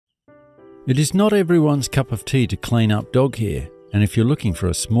It is not everyone's cup of tea to clean up dog hair, and if you're looking for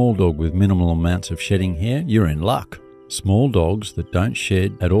a small dog with minimal amounts of shedding hair, you're in luck. Small dogs that don't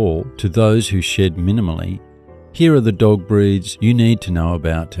shed at all to those who shed minimally. Here are the dog breeds you need to know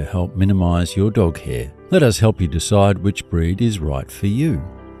about to help minimize your dog hair. Let us help you decide which breed is right for you.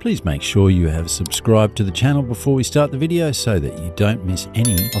 Please make sure you have subscribed to the channel before we start the video so that you don't miss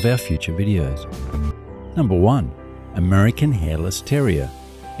any of our future videos. Number 1. American Hairless Terrier.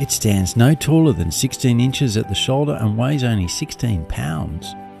 It stands no taller than 16 inches at the shoulder and weighs only 16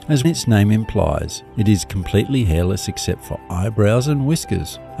 pounds. As its name implies, it is completely hairless except for eyebrows and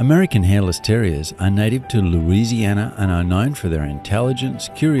whiskers. American Hairless Terriers are native to Louisiana and are known for their intelligence,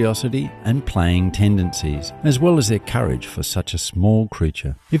 curiosity, and playing tendencies, as well as their courage for such a small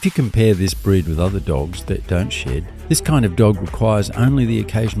creature. If you compare this breed with other dogs that don't shed, this kind of dog requires only the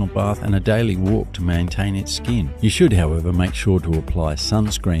occasional bath and a daily walk to maintain its skin. You should, however, make sure to apply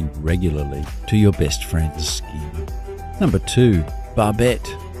sunscreen regularly to your best friend's skin. Number 2. Barbet.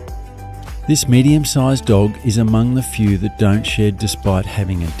 This medium-sized dog is among the few that don't shed despite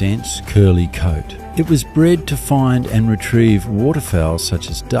having a dense, curly coat. It was bred to find and retrieve waterfowl such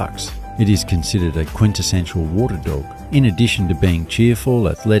as ducks. It is considered a quintessential water dog. In addition to being cheerful,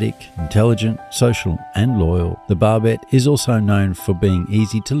 athletic, intelligent, social and loyal, the Barbet is also known for being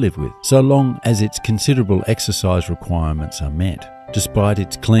easy to live with, so long as its considerable exercise requirements are met. Despite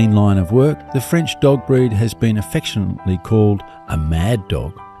its clean line of work, the French dog breed has been affectionately called a mad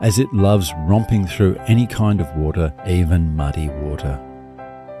dog, as it loves romping through any kind of water, even muddy water.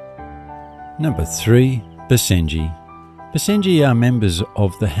 Number 3. Basenji. Basenji are members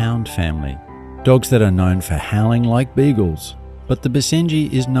of the hound family, dogs that are known for howling like beagles. But the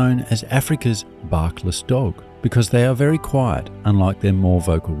Basenji is known as Africa's barkless dog because they are very quiet, unlike their more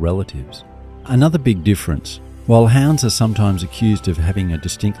vocal relatives. Another big difference: while hounds are sometimes accused of having a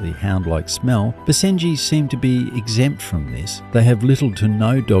distinctly hound-like smell, Basenji seem to be exempt from this. They have little to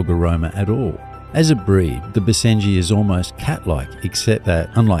no dog aroma at all. As a breed, the Basenji is almost cat-like, except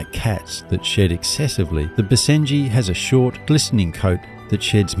that, unlike cats that shed excessively, the Basenji has a short, glistening coat that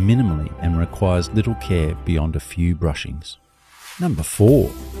sheds minimally and requires little care beyond a few brushings. Number 4.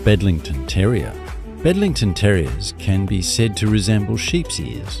 Bedlington Terrier. Bedlington Terriers can be said to resemble sheep's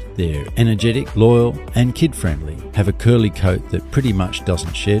ears. They're energetic, loyal and kid-friendly, have a curly coat that pretty much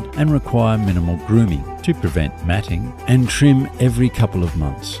doesn't shed and require minimal grooming to prevent matting and trim every couple of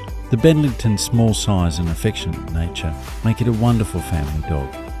months. The Bedlington's small size and affectionate nature make it a wonderful family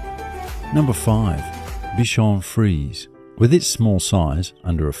dog. Number 5. Bichon Frise. With its small size,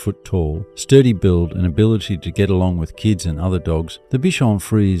 under a foot tall, sturdy build and ability to get along with kids and other dogs, the Bichon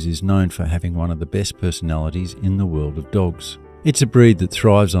Frise is known for having one of the best personalities in the world of dogs. It's a breed that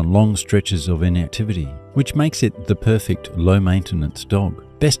thrives on long stretches of inactivity, which makes it the perfect low-maintenance dog.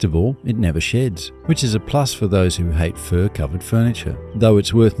 Best of all, it never sheds, which is a plus for those who hate fur-covered furniture, though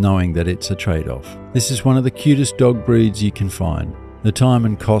it's worth knowing that it's a trade-off. This is one of the cutest dog breeds you can find. The time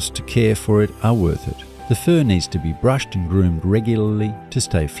and cost to care for it are worth it. The fur needs to be brushed and groomed regularly to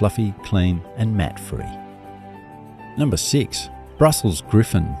stay fluffy, clean and mat-free. Number 6. Brussels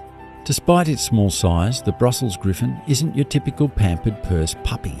Griffon. Despite its small size, the Brussels Griffon isn't your typical pampered purse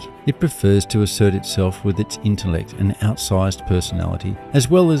puppy. It prefers to assert itself with its intellect and outsized personality, as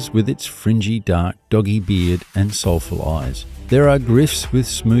well as with its fringy, dark, doggy beard and soulful eyes. There are Griffs with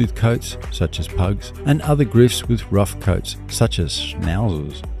smooth coats, such as pugs, and other Griffs with rough coats, such as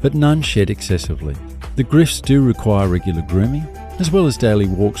schnauzers, but none shed excessively. The Griffs do require regular grooming, as well as daily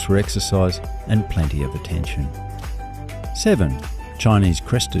walks for exercise and plenty of attention. 7. Chinese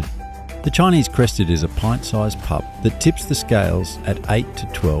Crested. The Chinese Crested is a pint-sized pup that tips the scales at 8 to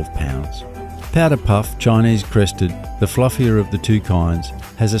 12 pounds. Powder Puff Chinese Crested, the fluffier of the two kinds,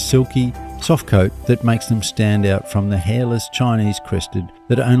 has a silky, soft coat that makes them stand out from the hairless Chinese Crested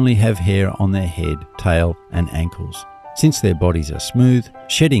that only have hair on their head, tail and ankles. Since their bodies are smooth,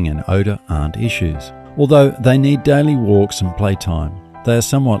 shedding and odour aren't issues. Although they need daily walks and playtime, they are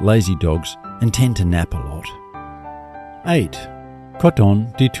somewhat lazy dogs and tend to nap a lot. 8.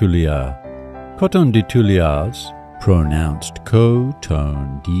 Coton de Tuléar. Coton de Tuléars, pronounced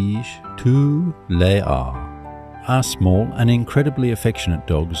Coton de Tuléar, are small and incredibly affectionate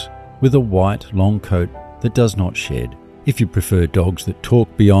dogs with a white, long coat that does not shed. If you prefer dogs that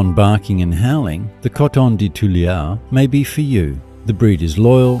talk beyond barking and howling, the Coton de Tuléar may be for you. The breed is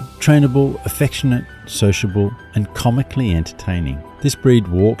loyal, trainable, affectionate, sociable, and comically entertaining. This breed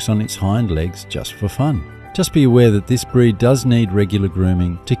walks on its hind legs just for fun. Just be aware that this breed does need regular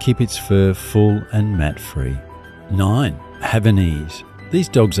grooming to keep its fur full and mat-free. 9. Havanese. These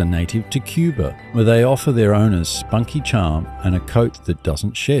dogs are native to Cuba, where they offer their owners spunky charm and a coat that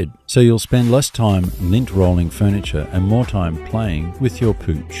doesn't shed, so you'll spend less time lint rolling furniture and more time playing with your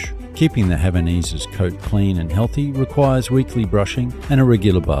pooch. Keeping the Habanese's coat clean and healthy requires weekly brushing and a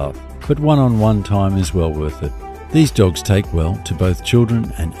regular bath, but one-on-one time is well worth it. These dogs take well to both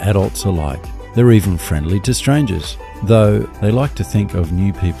children and adults alike. They're even friendly to strangers, though they like to think of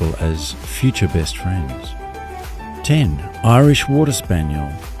new people as future best friends. 10. Irish Water Spaniel.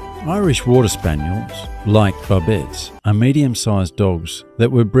 Irish Water Spaniels, like Barbettes, are medium-sized dogs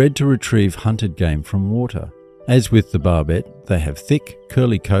that were bred to retrieve hunted game from water. As with the Barbette, they have thick,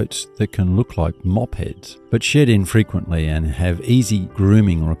 curly coats that can look like mop heads, but shed infrequently and have easy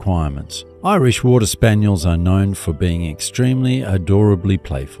grooming requirements. Irish Water Spaniels are known for being extremely adorably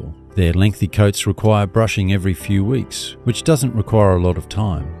playful. Their lengthy coats require brushing every few weeks, which doesn't require a lot of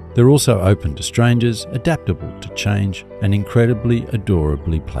time. They're also open to strangers, adaptable to change, and incredibly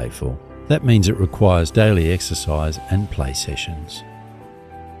adorably playful. That means it requires daily exercise and play sessions.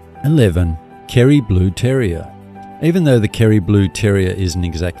 11. Kerry Blue Terrier. Even though the Kerry Blue Terrier isn't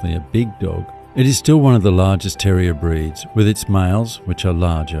exactly a big dog, it is still one of the largest terrier breeds, with its males, which are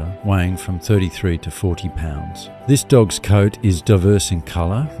larger, weighing from 33 to 40 pounds. This dog's coat is diverse in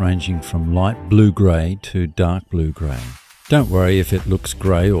colour, ranging from light blue-grey to dark blue-grey. Don't worry if it looks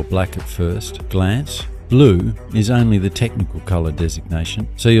grey or black at first glance. Blue is only the technical colour designation,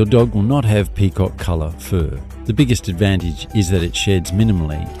 so your dog will not have peacock colour fur. The biggest advantage is that it sheds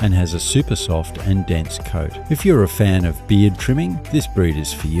minimally and has a super soft and dense coat. If you're a fan of beard trimming, this breed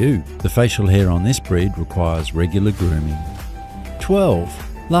is for you. The facial hair on this breed requires regular grooming.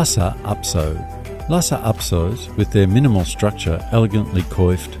 12. Lhasa Apso. Lhasa Apsos, with their minimal structure, elegantly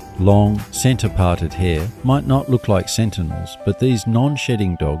coiffed, long, centre-parted hair, might not look like sentinels, but these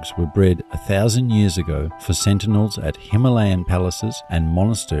non-shedding dogs were bred 1,000 years ago for sentinels at Himalayan palaces and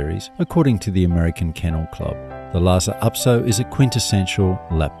monasteries, according to the American Kennel Club. The Lhasa Apso is a quintessential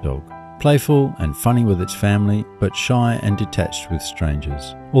lapdog. Playful and funny with its family, but shy and detached with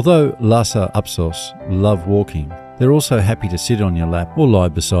strangers. Although Lhasa Apsos love walking, they're also happy to sit on your lap or lie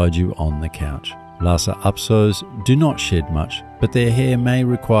beside you on the couch. Lhasa Apsos do not shed much, but their hair may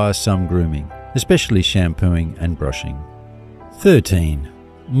require some grooming, especially shampooing and brushing. 13.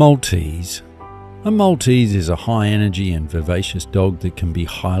 Maltese. A Maltese is a high-energy and vivacious dog that can be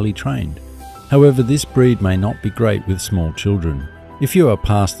highly trained. However, this breed may not be great with small children. If you are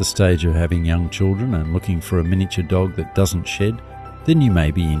past the stage of having young children and looking for a miniature dog that doesn't shed, then you may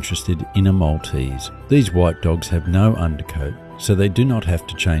be interested in a Maltese. These white dogs have no undercoat, so they do not have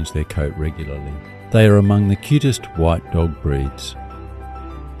to change their coat regularly. They are among the cutest white dog breeds.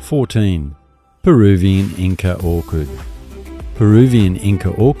 14. Peruvian Inca Orchid. Peruvian Inca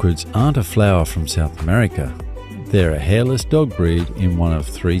Orchids aren't a flower from South America. They're a hairless dog breed in one of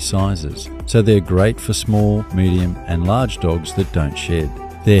 3 sizes, so they're great for small, medium and large dogs that don't shed.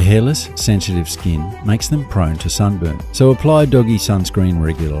 Their hairless, sensitive skin makes them prone to sunburn, so apply doggy sunscreen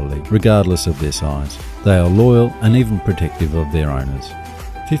regularly, regardless of their size. They are loyal and even protective of their owners.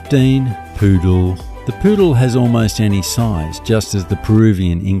 15. Poodle. The poodle has almost any size, just as the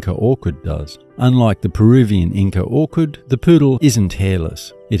Peruvian Inca Orchid does. Unlike the Peruvian Inca Orchid, the poodle isn't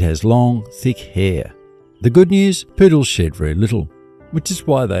hairless. It has long, thick hair. The good news? Poodles shed very little, which is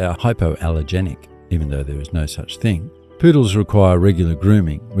why they are hypoallergenic, even though there is no such thing. Poodles require regular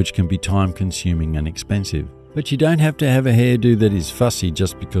grooming, which can be time-consuming and expensive. But you don't have to have a hairdo that is fussy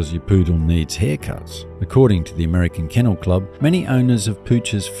just because your poodle needs haircuts. According to the American Kennel Club, many owners of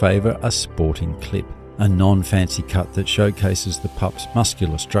pooches favour a sporting clip, a non-fancy cut that showcases the pup's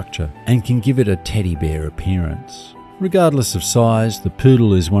muscular structure and can give it a teddy bear appearance. Regardless of size, the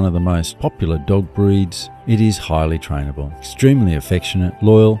poodle is one of the most popular dog breeds. It is highly trainable, extremely affectionate,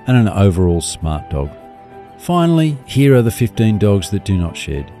 loyal, and an overall smart dog. Finally, here are the 15 dogs that do not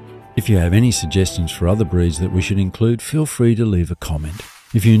shed. If you have any suggestions for other breeds that we should include, feel free to leave a comment.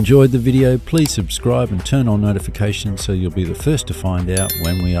 If you enjoyed the video, please subscribe and turn on notifications so you'll be the first to find out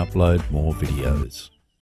when we upload more videos.